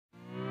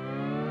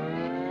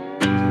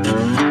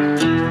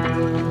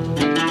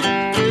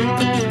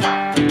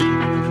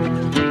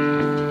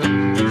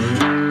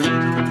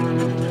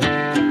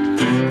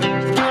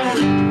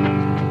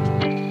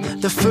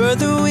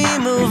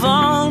move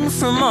on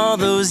from all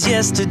those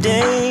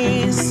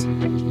yesterdays,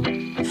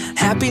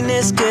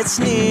 happiness gets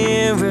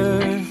nearer.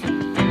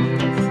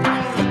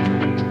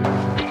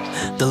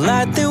 The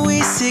light that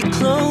we see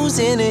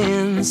closing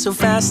in so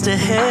fast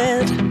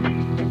ahead,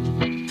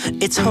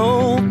 it's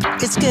hope,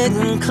 it's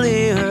getting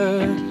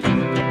clearer.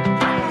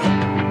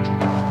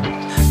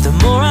 The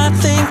more I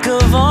think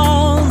of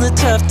all the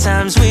tough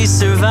times we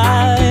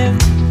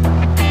survived,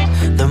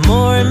 the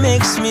more it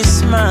makes me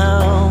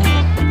smile.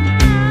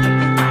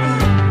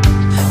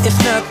 If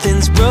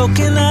nothing's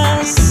broken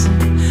us,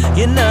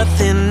 yeah,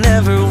 nothing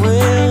ever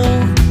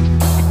will,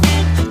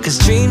 'cause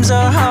dreams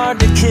are hard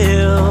to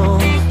kill.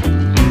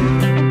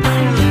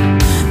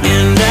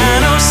 And I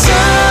know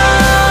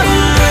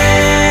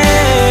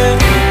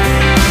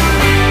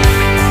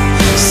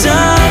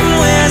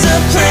somewhere's a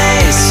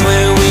place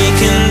where we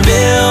can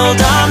build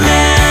our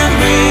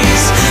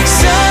memories.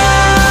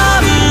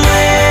 Somewhere,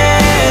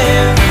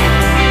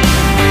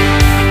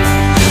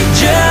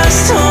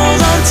 just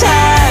hold on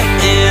tight,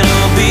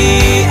 it'll be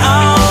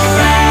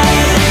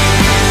alright.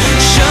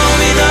 Show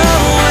me the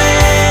way,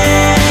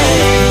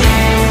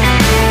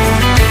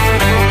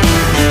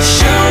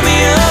 show me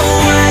a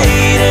way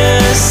to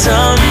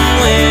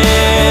somewhere.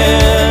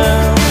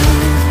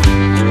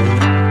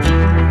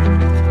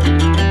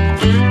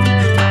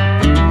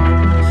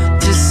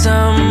 To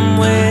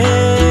somewhere.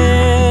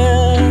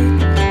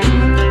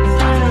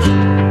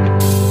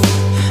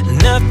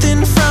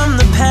 Nothing from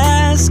the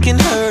past can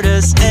hurt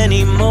us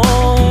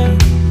anymore.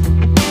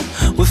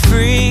 We're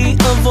free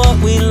of what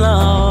we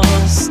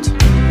lost.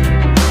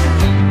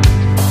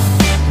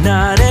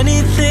 Not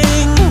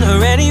anything or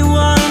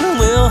anyone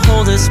will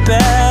hold us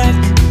back,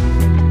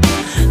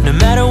 no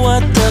matter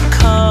what the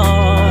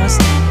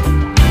cost.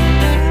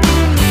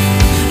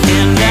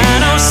 And I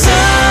know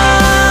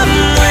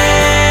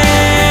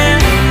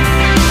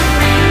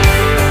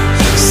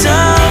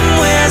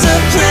somewhere's a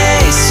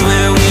place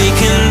where we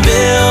can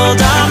build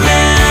our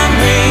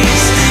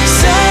memories.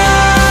 Somewhere,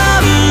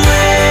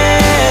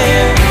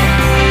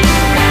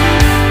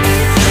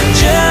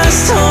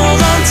 just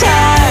hold on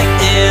tight,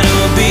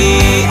 it'll be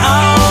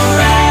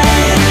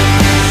alright.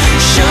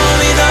 Show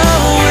me the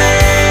way,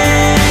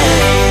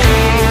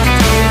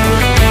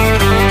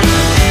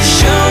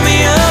 show me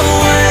a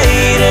way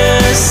to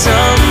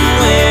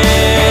somewhere.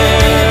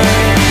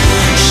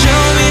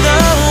 Show me the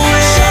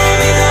way, show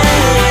me the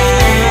way,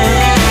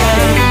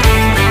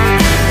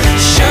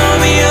 show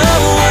me a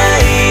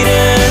way to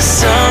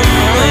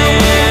somewhere.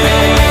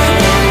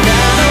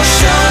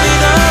 Show me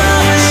the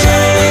way,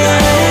 show me the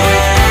way,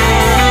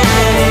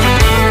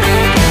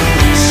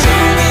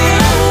 show me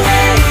a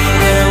way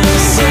where we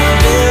can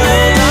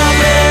build our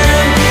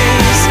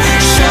memories.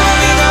 Show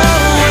me the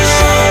way,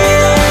 show me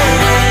the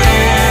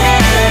way,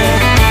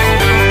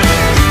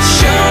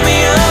 show me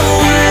a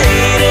way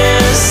to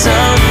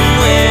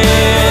somewhere.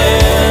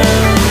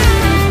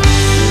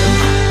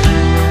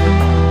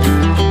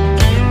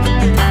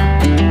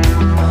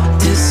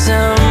 To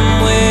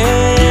somewhere.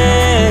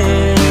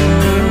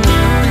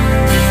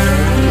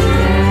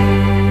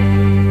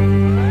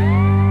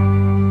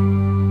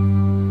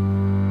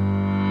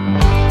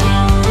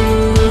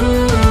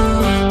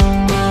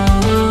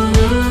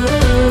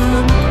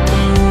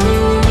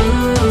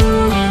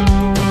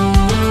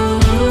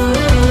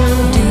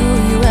 Do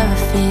you ever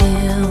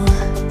feel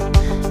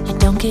you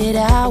don't get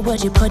out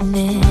what you're putting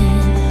in?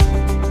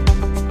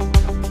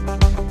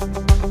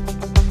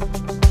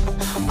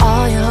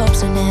 All your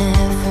hopes and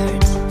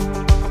efforts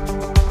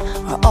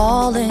are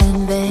all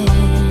in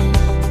vain.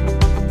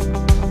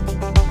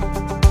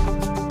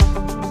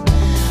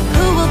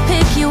 Who will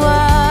pick you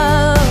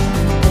up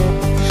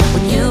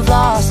when you've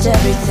lost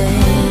everything?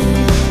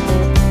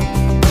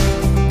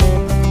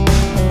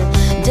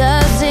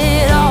 Does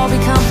it all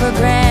become for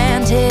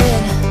granted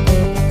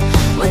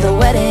with a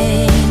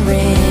wedding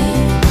ring?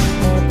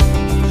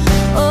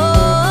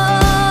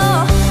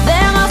 Oh,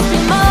 there must be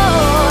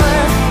more,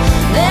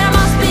 there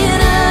must be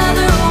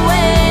another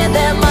way,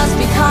 there must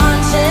be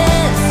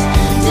conscious,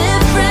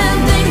 different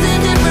things in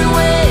different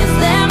ways.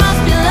 There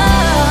must be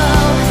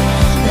love,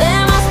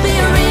 there must be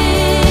a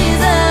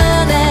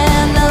reason,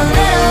 and a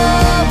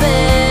little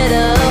bit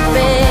of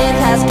faith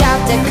has got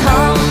to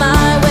come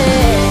my way.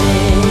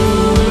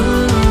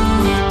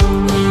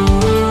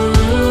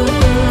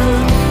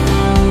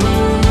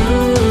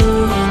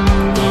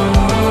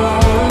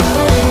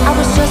 I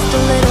was just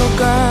a little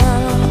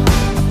girl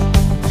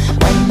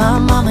when my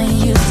mama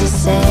used to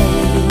say,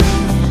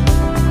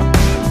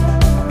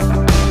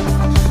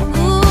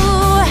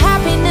 ooh,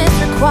 happiness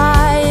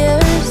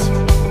requires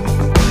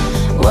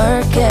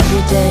work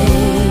every day.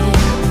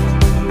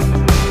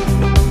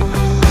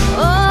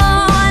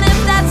 Oh, and if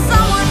that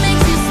someone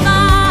makes you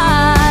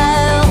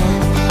smile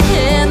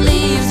and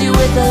leaves you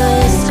with a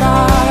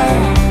scar,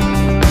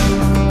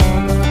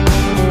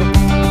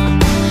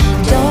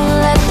 don't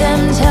let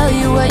them tell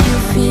you what you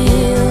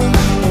feel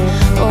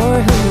or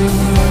who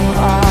you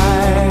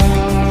are.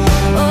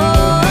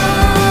 Oh,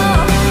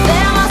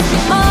 there must be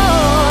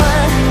more,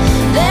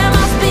 there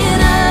must be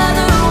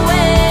another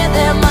way,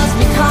 there must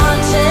be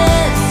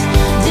conscious,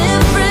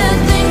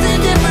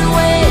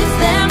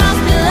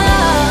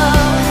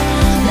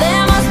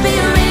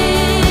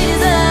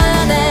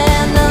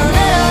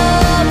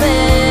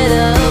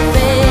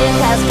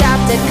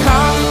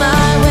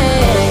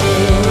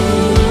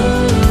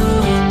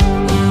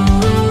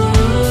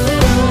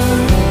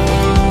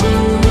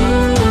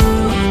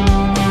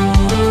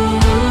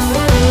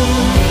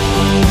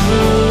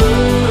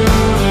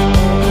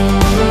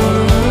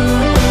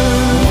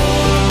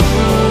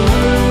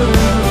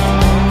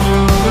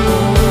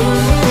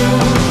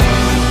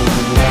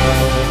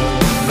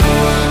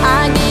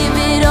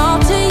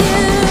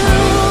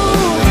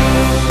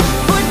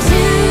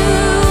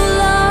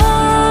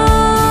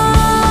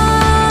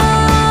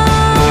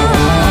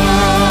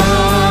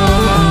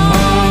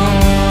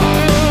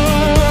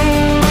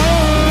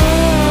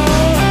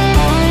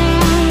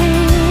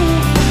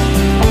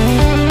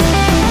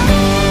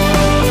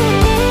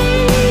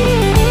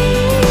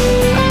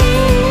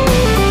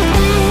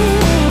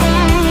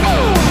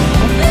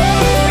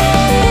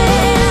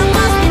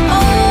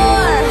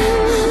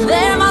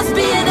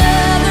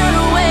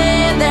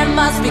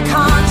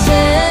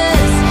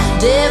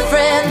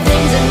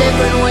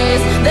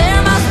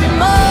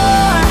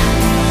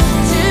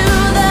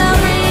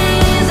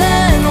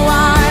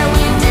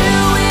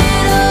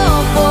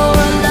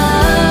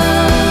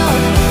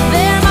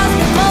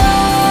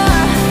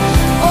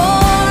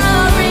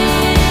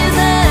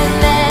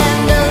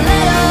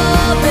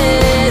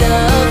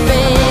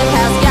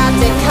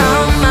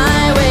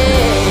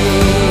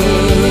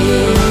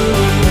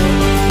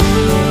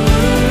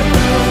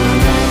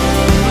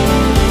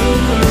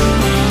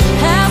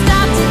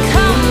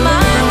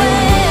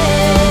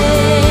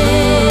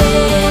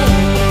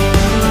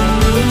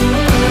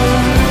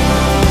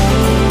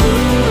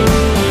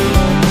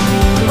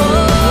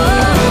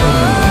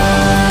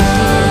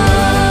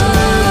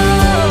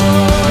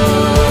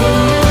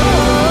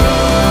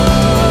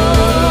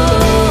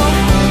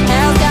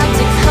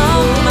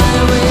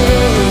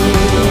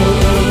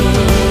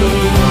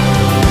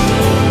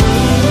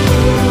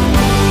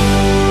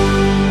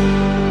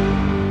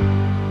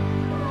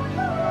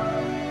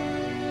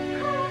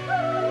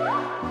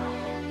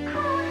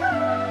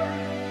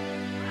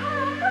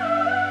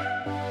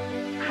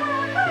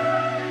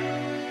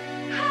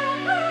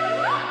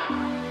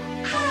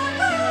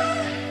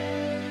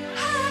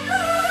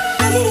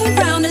 get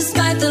around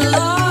despite the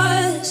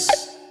loss.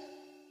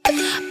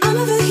 I'm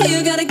over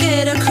here, gotta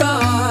get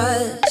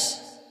across.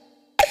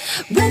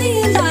 Whether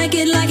you like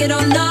it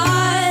or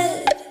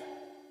not,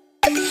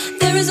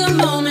 there is a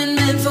moment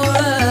meant for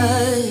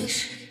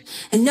us.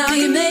 And now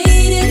you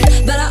made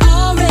it, but I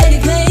already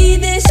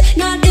played this.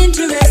 Not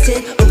interested,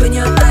 open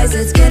your eyes,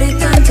 let's get it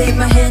done. Take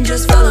my hand,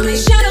 just follow me.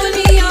 Shadow and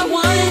me are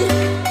one.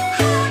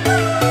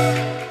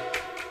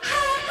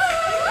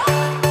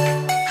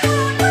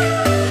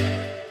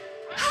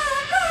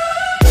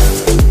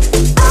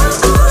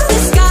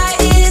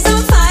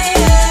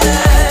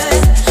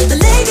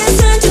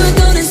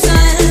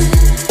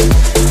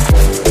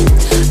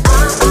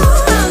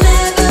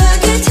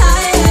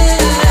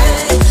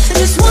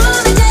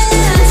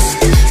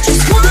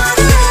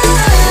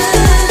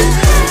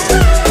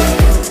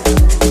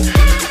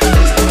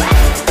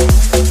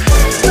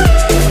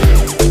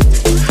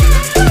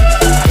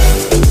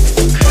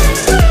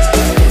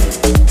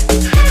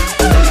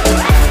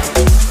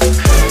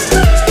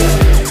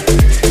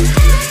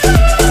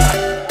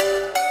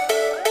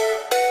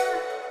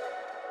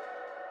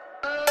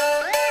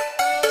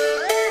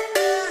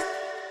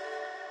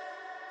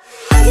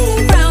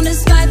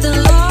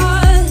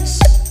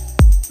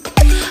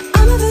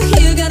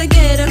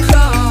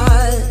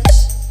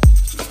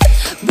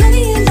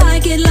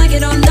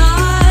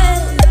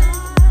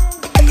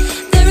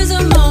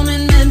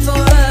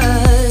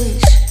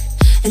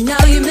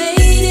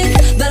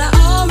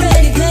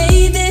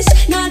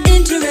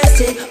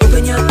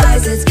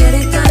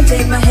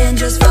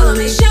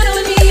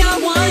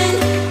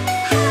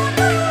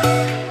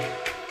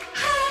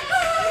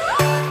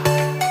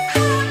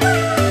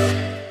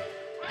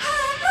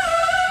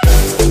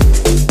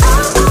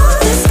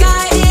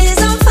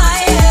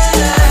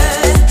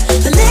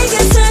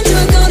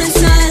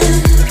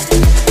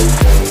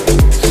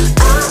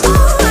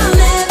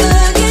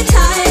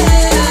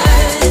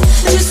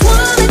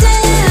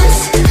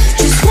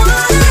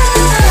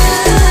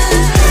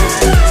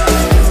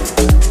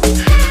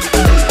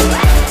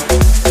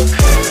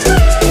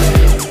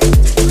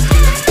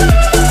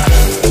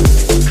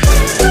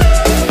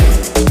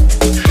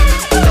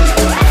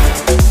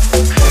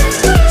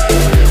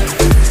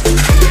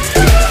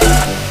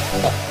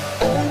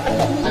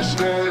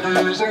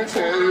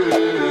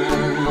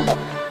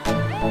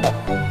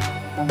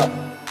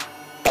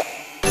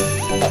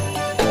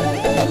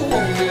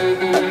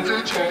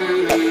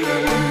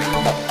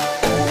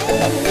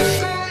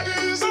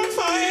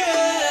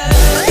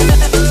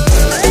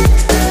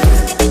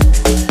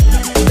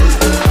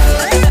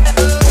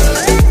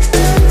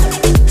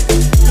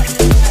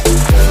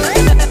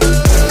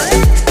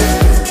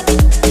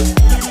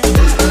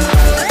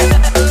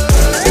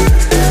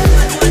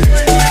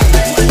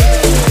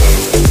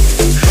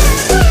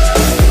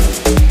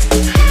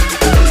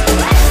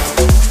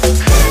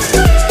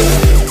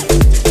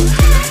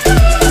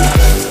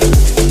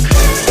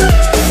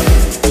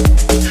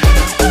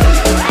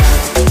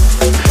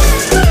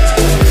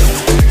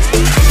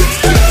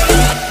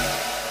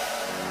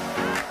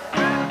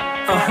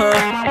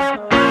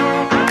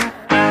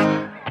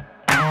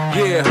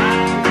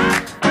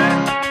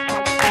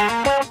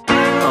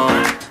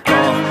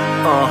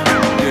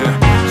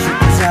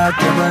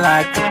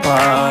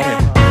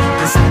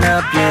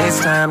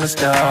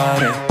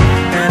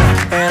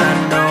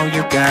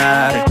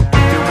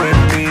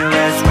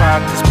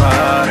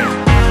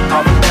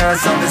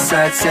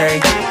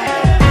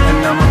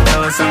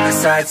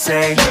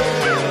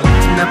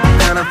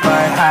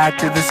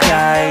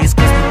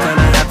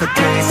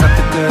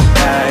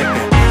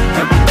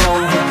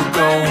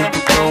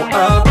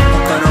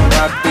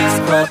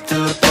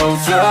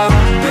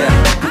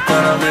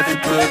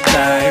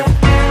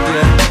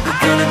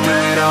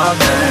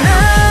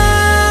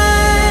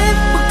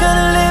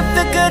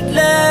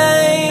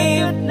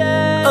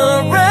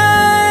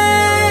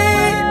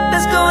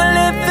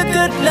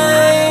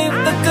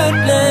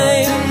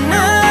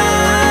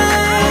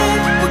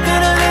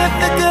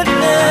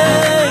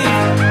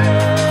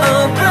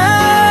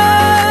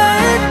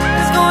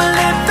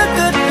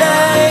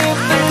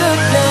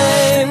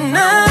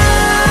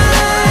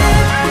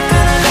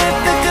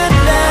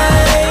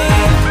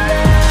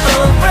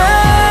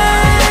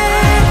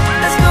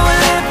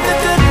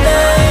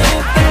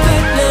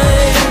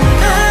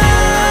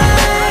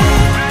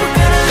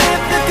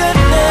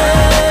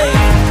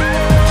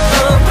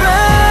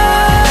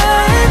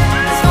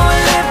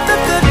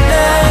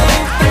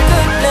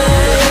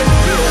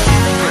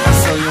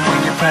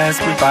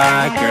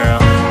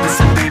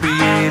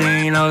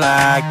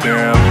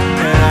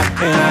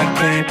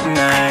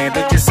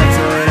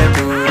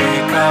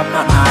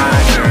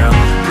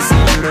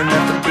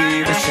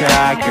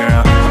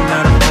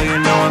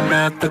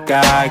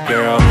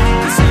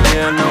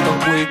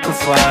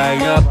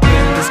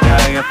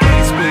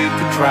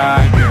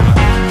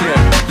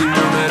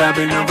 I've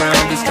been